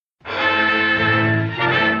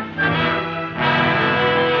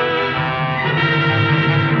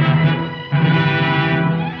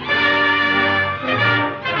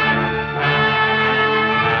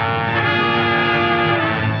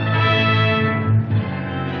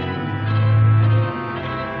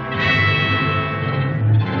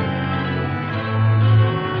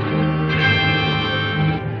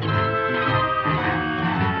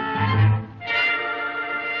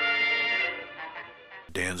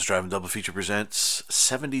Adam's Driving Double Feature presents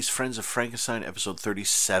 70s Friends of Frankenstein, episode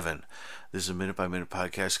 37. This is a minute-by-minute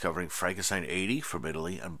podcast covering Frankenstein 80 from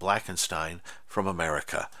Italy and Blackenstein from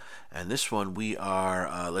America. And this one we are,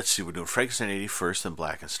 we're doing Frankenstein 80 first, then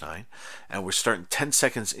Blackenstein. And we're starting 10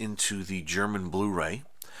 seconds into the German Blu-ray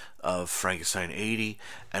of Frankenstein 80.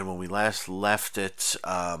 And when we last left it,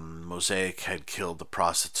 Mosaic had killed the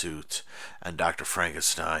prostitute, and Dr.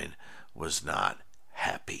 Frankenstein was not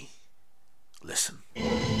happy. Listen.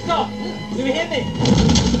 Stop! Do you hear me?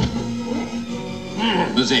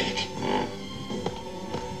 Mosaic.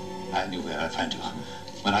 I knew where I'd find you.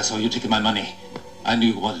 When I saw you taking my money, I knew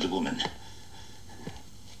you wanted a woman.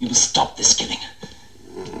 You must stop this killing.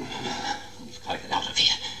 We've got to get out of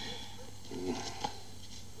here.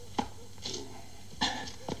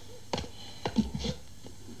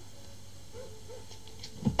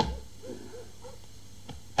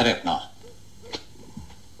 Hurry up now.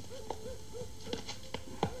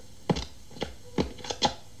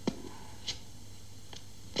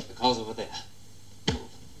 The car's over there.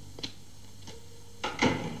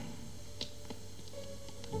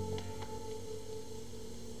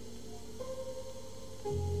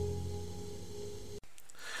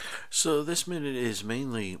 So this minute is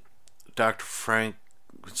mainly Dr.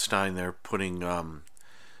 Frankenstein there putting a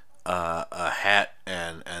hat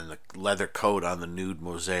and the leather coat on the nude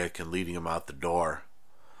Mosaic and leading him out the door.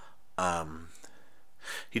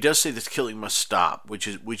 He does say this killing must stop, which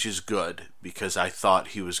is good, because I thought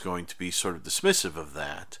he was going to be sort of dismissive of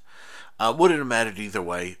that. Wouldn't have mattered either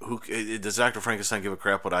way. Does Dr. Frankenstein give a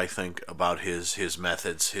crap what I think about his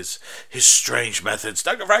methods, his strange methods?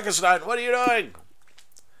 Dr. Frankenstein, what are you doing?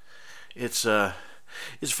 It's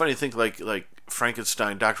funny to think like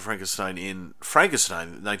Frankenstein, Dr. Frankenstein in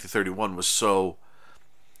Frankenstein 1931 was so,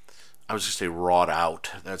 I was going to say wrought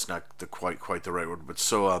out. That's not quite the right word, but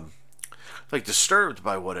so disturbed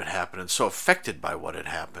by what had happened and so affected by what had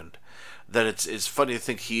happened that it's funny to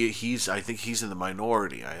think he's in the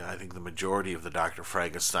minority. I think the majority of the Dr.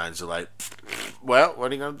 Frankensteins are like, well,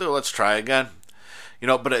 what are you going to do? Let's try again.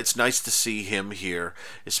 But it's nice to see him here,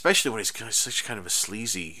 especially when he's such kind of a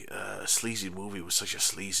sleazy movie with such a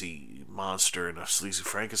sleazy monster and a sleazy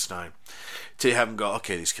Frankenstein. To have him go,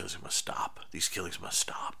 okay, these killings must stop. These killings must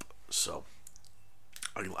stop. So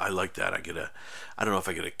I like that. I don't know if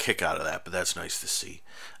I get a kick out of that, but that's nice to see.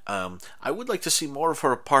 I would like to see more of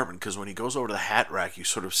her apartment, because when he goes over to the hat rack, you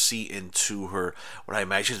sort of see into her, what I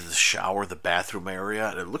imagine is the shower, the bathroom area,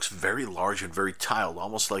 and it looks very large and very tiled,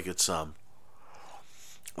 almost like it's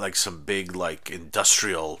like some big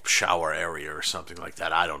industrial shower area or something like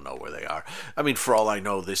that. I don't know where they are. I mean, for all I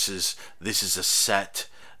know, this is a set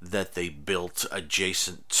that they built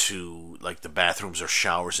adjacent to the bathrooms or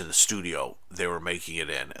showers in the studio they were making it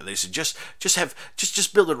in, and they said just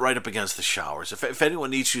build it right up against the showers. If anyone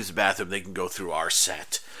needs to use the bathroom, they can go through our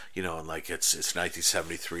set, and it's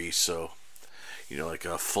 1973, so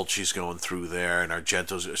Fulci's going through there, and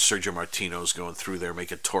Argento's, Sergio Martino's going through there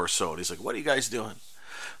making Torso, and he's like, what are you guys doing?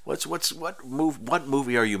 What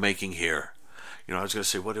movie are you making here? I was going to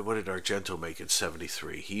say, what did Argento make in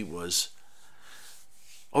 73? He was,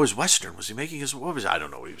 his Western. Was he making his, I don't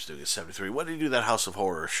know what he was doing in 73. What did he do that House of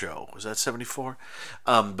Horror show? Was that 74?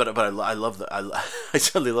 But I love I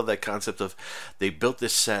certainly love that concept of, they built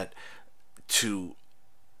this set to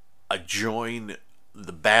adjoin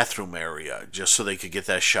the bathroom area just so they could get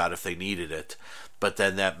that shot if they needed it. But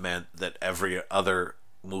then that meant that every other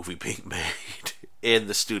movie being made in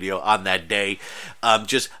the studio on that day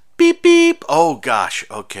just beep beep, oh gosh,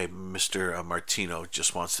 okay, Mr. Martino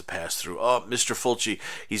just wants to pass through, oh, Mr. Fulci,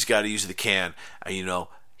 he's got to use the can,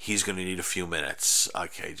 he's going to need a few minutes,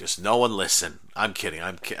 okay, just no one listen. I'm kidding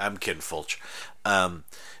Fulci.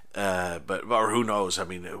 But or who knows? I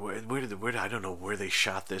mean, where I don't know where they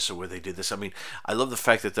shot this or where they did this. I mean, I love the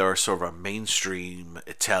fact that there are sort of a mainstream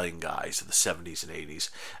Italian guys in the 70s and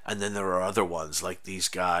 80s, and then there are other ones like these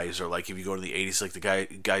guys, or like if you go to the 80s, like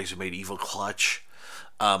the guys who made Evil Clutch.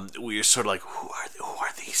 Where you're sort of like, who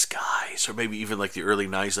are these guys? Or maybe even like the early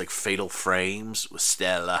 90s, like Fatal Frames with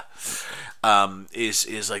Stella.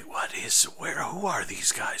 Is like, who are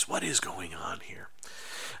these guys? What is going on here?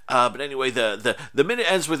 But anyway, the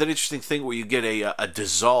minute ends with an interesting thing where you get a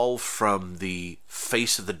dissolve from the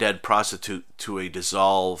face of the dead prostitute to a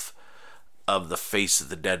dissolve of the face of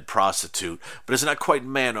the dead prostitute. But it's not quite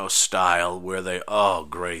Mano style where they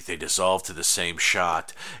dissolve to the same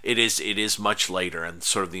shot. It is much later, and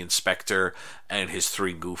sort of the inspector and his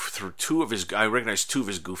I recognize two of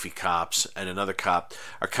his goofy cops and another cop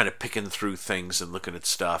are kind of picking through things and looking at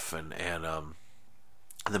stuff, and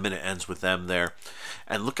the minute ends with them there.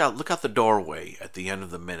 And look out the doorway at the end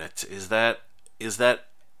of the minute. Is that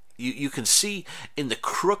You can see in the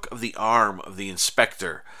crook of the arm of the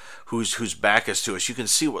inspector, whose back is to us. You can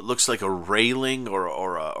see what looks like a railing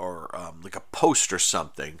or like a post or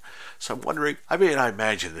something. So I'm wondering. I mean, I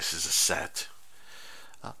imagine this is a set.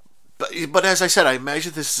 But as I said, I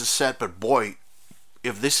imagine this is a set. But boy,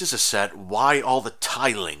 if this is a set, why all the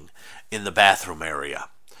tiling in the bathroom area?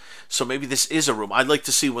 So maybe this is a room. I'd like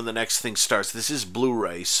to see when the next thing starts. This is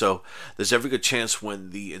Blu-ray, so there's every good chance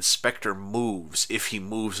when the inspector moves, if he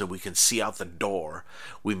moves and we can see out the door,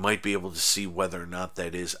 we might be able to see whether or not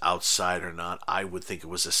that is outside or not. I would think it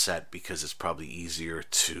was a set because it's probably easier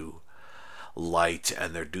to light,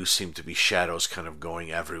 and there do seem to be shadows kind of going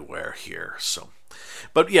everywhere here. So,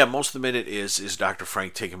 but yeah, most of the minute is Dr.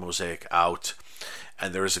 Frank taking Mosaic out,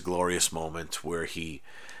 and there is a glorious moment where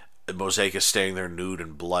Mosaic is standing there nude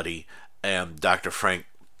and bloody, and Dr. Frank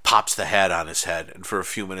pops the hat on his head, and for a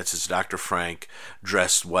few minutes it's Dr. Frank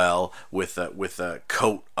dressed well with a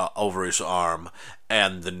coat over his arm,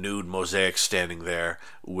 and the nude Mosaic standing there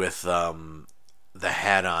with the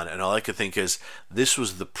hat on. And all I could think is this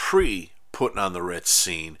was the putting on the Ritz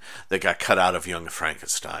scene that got cut out of Young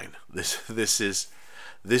Frankenstein. This is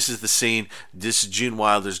the scene. This is Gene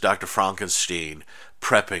Wilder's Dr. Frankenstein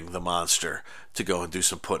prepping the monster to go and do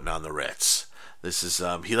some putting on the Ritz. This is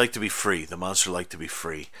he liked to be free. The monster liked to be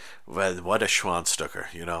free. What a Schwanstucker,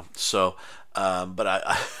 you know. So, but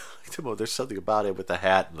I there's something about it with the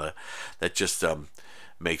hat and that just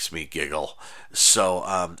makes me giggle.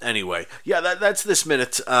 So anyway, yeah, that's this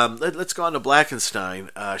minute. Let's go on to Blackenstein,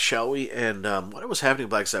 shall we? And what was happening in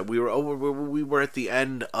Blackenstein? We were at the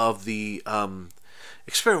end of the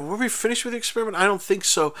experiment. Were we finished with the experiment? I don't think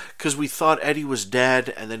so, because we thought Eddie was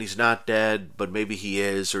dead, and then he's not dead, but maybe he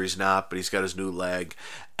is, or he's not, but he's got his new leg,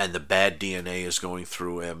 and the bad DNA is going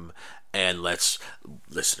through him. And let's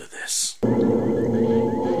listen to this.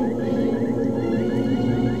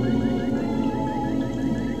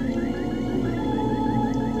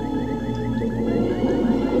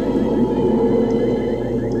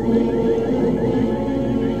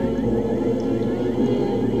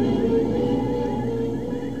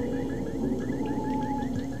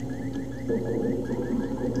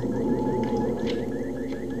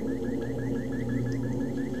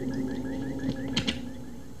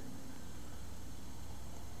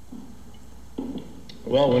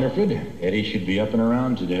 Well, Winifred, Eddie should be up and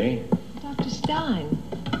around today. Dr. Stein,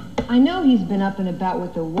 I know he's been up and about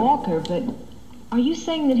with the walker, but are you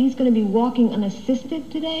saying that he's going to be walking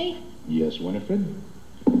unassisted today? Yes, Winifred.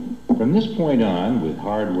 From this point on, with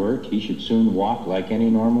hard work, he should soon walk like any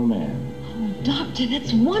normal man. Oh, Doctor,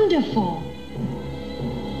 that's wonderful.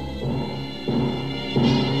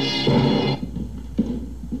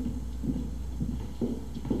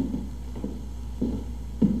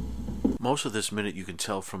 Most of this minute, you can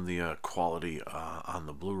tell from the quality on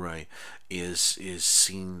the Blu-ray is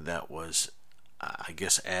scene that was, I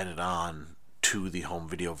guess, added on to the home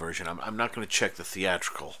video version. I'm not going to check the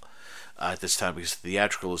theatrical at this time, because the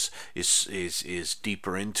theatrical is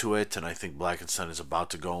deeper into it, and I think Blackenstein is about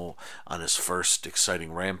to go on his first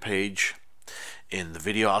exciting rampage in the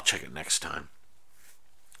video. I'll check it next time.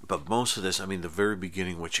 But most of this, I mean, the very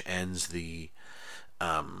beginning, which ends the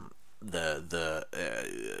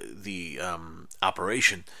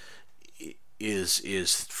operation,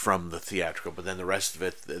 is from the theatrical, but then the rest of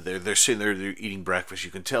it, they're sitting there, they're eating breakfast. You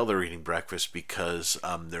can tell they're eating breakfast because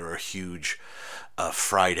there are huge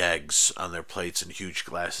fried eggs on their plates and huge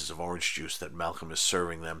glasses of orange juice that Malcolm is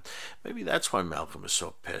serving them. Maybe that's why Malcolm is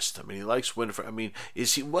so pissed. I mean, he likes Winifred. I mean,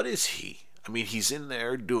 what is he? I mean, he's in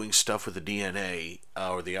there doing stuff with the DNA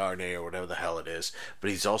or the RNA or whatever the hell it is, but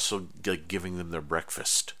he's also giving them their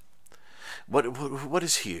breakfast. What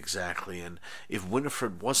is he exactly? And if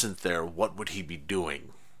Winifred wasn't there, what would he be doing?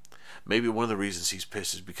 Maybe one of the reasons he's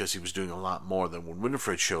pissed is because he was doing a lot more than when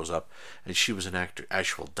Winifred shows up, and she was an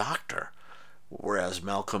actual doctor, whereas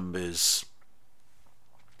Malcolm is,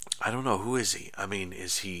 I don't know, who is he? I mean,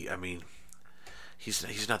 is he? I mean,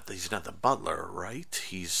 he's not the butler, right?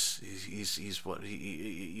 He's what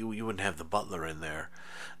you wouldn't have the butler in there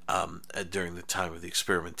during the time of the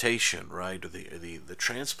experimentation, right, or the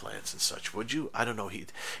transplants and such, would you? I don't know.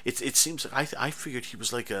 It seems I figured he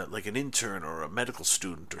was like an intern or a medical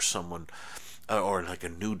student or someone, or like a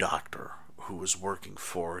new doctor who was working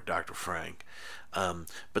for Dr. Frank.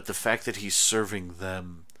 But the fact that he's serving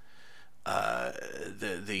them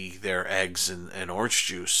their eggs and orange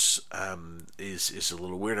juice is a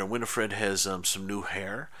little weird. And Winifred has some new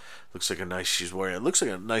hair. Looks like a nice she's wearing. It looks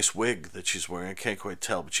like a nice wig that she's wearing. I can't quite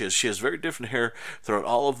tell, but she has very different hair throughout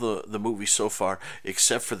all of the movie so far,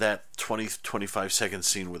 except for that 25 second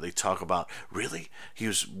scene where they talk about, really, he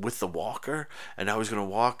was with the walker and now he's going to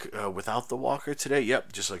walk without the walker today.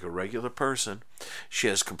 Yep, just like a regular person. She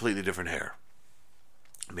has completely different hair.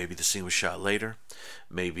 Maybe the scene was shot later.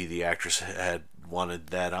 Maybe the actress had wanted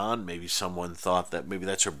that on. Maybe someone thought that maybe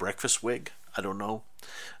that's her breakfast wig. I don't know.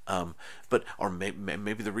 Or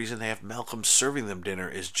maybe the reason they have Malcolm serving them dinner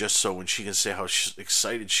is just so when she can say how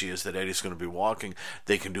excited she is that Eddie's going to be walking,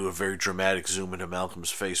 they can do a very dramatic zoom into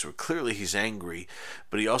Malcolm's face where clearly he's angry,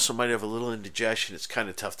 but he also might have a little indigestion. It's kind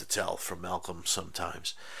of tough to tell from Malcolm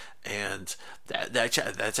sometimes. And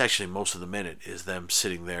that's actually most of the minute is them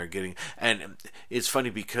sitting there getting... And it's funny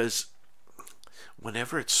because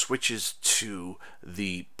whenever it switches to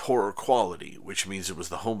the poorer quality, which means it was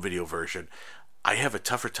the home video version, I have a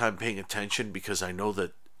tougher time paying attention because I know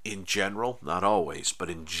that in general, not always, but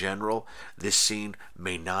in general, this scene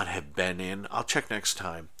may not have been in, I'll check next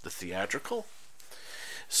time, the theatrical.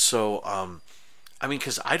 So, I mean,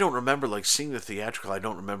 because I don't remember, like, seeing the theatrical, I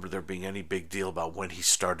don't remember there being any big deal about when he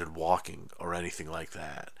started walking or anything like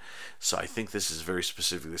that. So I think this is very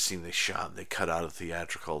specifically the scene they shot and they cut out of the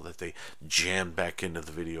theatrical that they jammed back into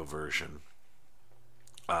the video version.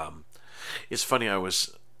 It's funny, I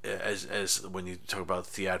was... As when you talk about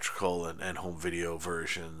theatrical and home video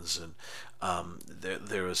versions, and I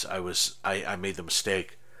made the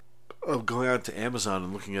mistake of going out to Amazon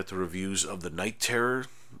and looking at the reviews of the Night Terror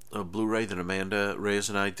Blu-ray that Amanda Reyes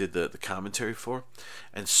and I did the commentary for,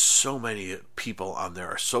 and so many people on there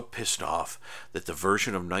are so pissed off that the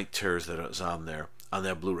version of Night Terrors that is on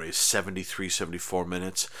that Blu-ray is 73, 74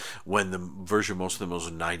 minutes, when the version most of them was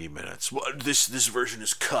 90 minutes. Well, this version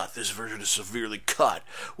is cut. This version is severely cut.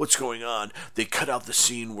 What's going on? They cut out the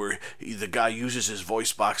scene where the guy uses his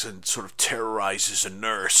voice box and sort of terrorizes a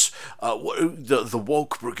nurse. The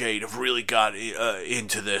woke brigade have really got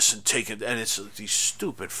into this and taken... And it's these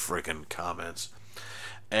stupid friggin' comments.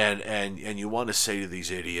 And you want to say to these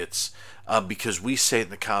idiots, because we say it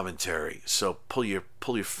in the commentary, so pull your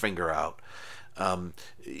finger out.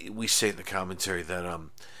 We say in the commentary that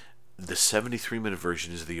the 73-minute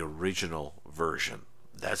version is the original version.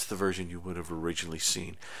 That's the version you would have originally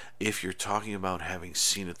seen. If you're talking about having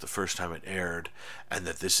seen it the first time it aired and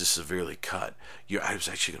that this is severely cut, I was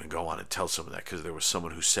actually going to go on and tell some of that because there was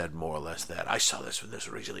someone who said more or less that I saw this when this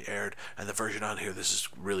originally aired and the version on here, this is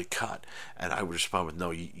really cut. And I would respond with, no,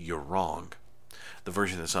 you're wrong. The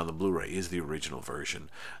version that's on the Blu-ray is the original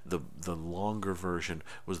version. The longer version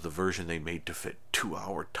was the version they made to fit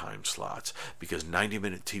 2-hour time slots, because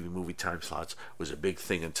 90-minute TV movie time slots was a big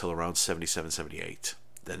thing until around 77, 78.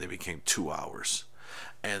 Then they became 2 hours.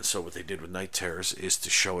 And so what they did with Night Terrors is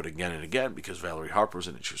to show it again and again, because Valerie Harper was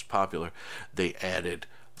in it, she was popular. They added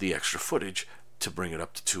the extra footage to bring it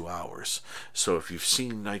up to 2 hours. So if you've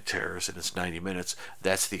seen Night Terrors and it's 90 minutes,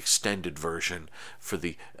 that's the extended version for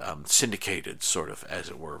the syndicated, sort of, as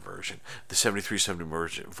it were, version. The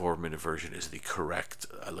 74-minute version is the correct,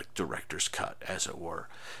 director's cut, as it were.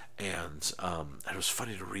 And it was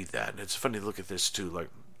funny to read that, and it's funny to look at this too,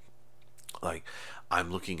 like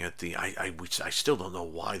I'm looking at I still don't know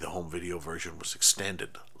why the home video version was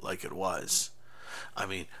extended like it was. I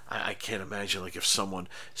mean, I can't imagine, like, if someone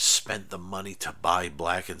spent the money to buy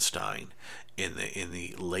Blackenstein in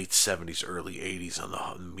the late 70s, early 80s on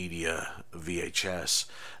the media VHS,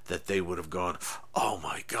 that they would have gone, oh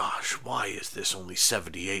my gosh, why is this only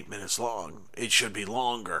 78 minutes long? It should be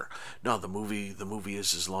longer. No, the movie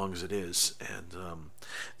is as long as it is, and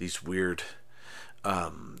these weird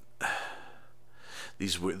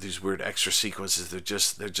weird extra sequences, they're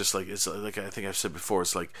just like, it's like, I think I've said before,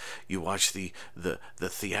 it's like you watch the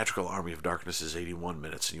theatrical Army of Darkness is 81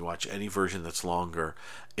 minutes, and you watch any version that's longer.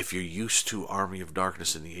 If you're used to Army of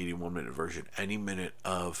Darkness in the 81-minute version, any minute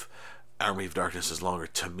of Army of Darkness is longer.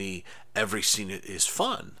 To me, every scene is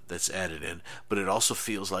fun that's added in, but it also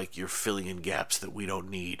feels like you're filling in gaps that we don't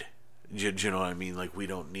need. Do you know what I mean? Like, we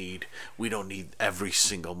don't need every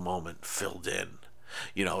single moment filled in.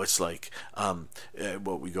 You know, it's like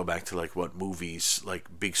what we go back to, like, what movies, like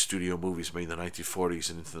big studio movies made in the 1940s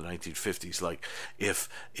and into the 1950s. Like, if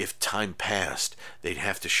time passed, they'd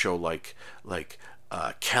have to show like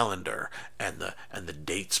calendar and the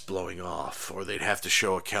dates blowing off, or they'd have to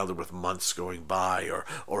show a calendar with months going by,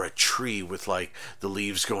 or a tree with like the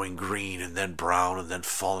leaves going green and then brown and then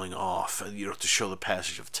falling off, and to show the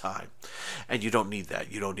passage of time. And you don't need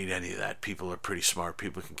that. You don't need any of that. People are pretty smart.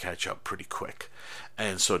 People can catch up pretty quick.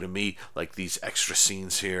 And so to me, like, these extra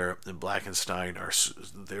scenes here in Blackenstein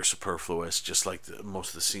they're superfluous, just like most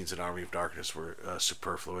of the scenes in Army of Darkness were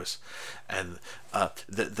superfluous. And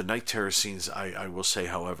the night terror scenes, I will say,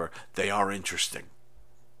 however, they are interesting.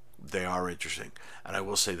 They are interesting. And I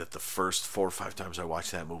will say that the first 4 or 5 times I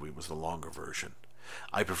watched that movie was the longer version.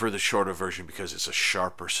 I prefer the shorter version because it's a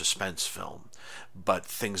sharper suspense film, but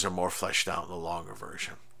things are more fleshed out in the longer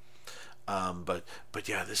version. But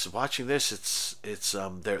yeah, watching this, it's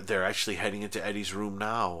they're actually heading into Eddie's room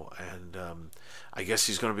now, and I guess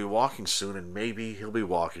he's going to be walking soon, and maybe he'll be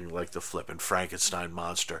walking like the flippin' Frankenstein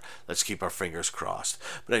monster. Let's keep our fingers crossed.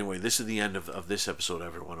 But anyway, this is the end of this episode,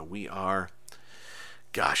 everyone, and we are,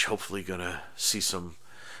 hopefully going to see some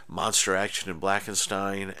monster action in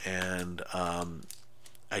Blackenstein, and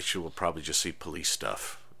actually we'll probably just see police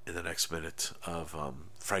stuff in the next minute of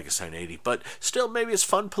Frankenstein 80, but still, maybe it's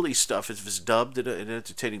fun police stuff if it's dubbed in an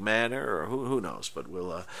entertaining manner, or who knows. But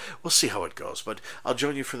we'll see how it goes. But I'll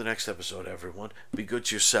join you for the next episode, everyone. Be good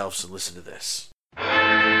to yourselves and listen to this.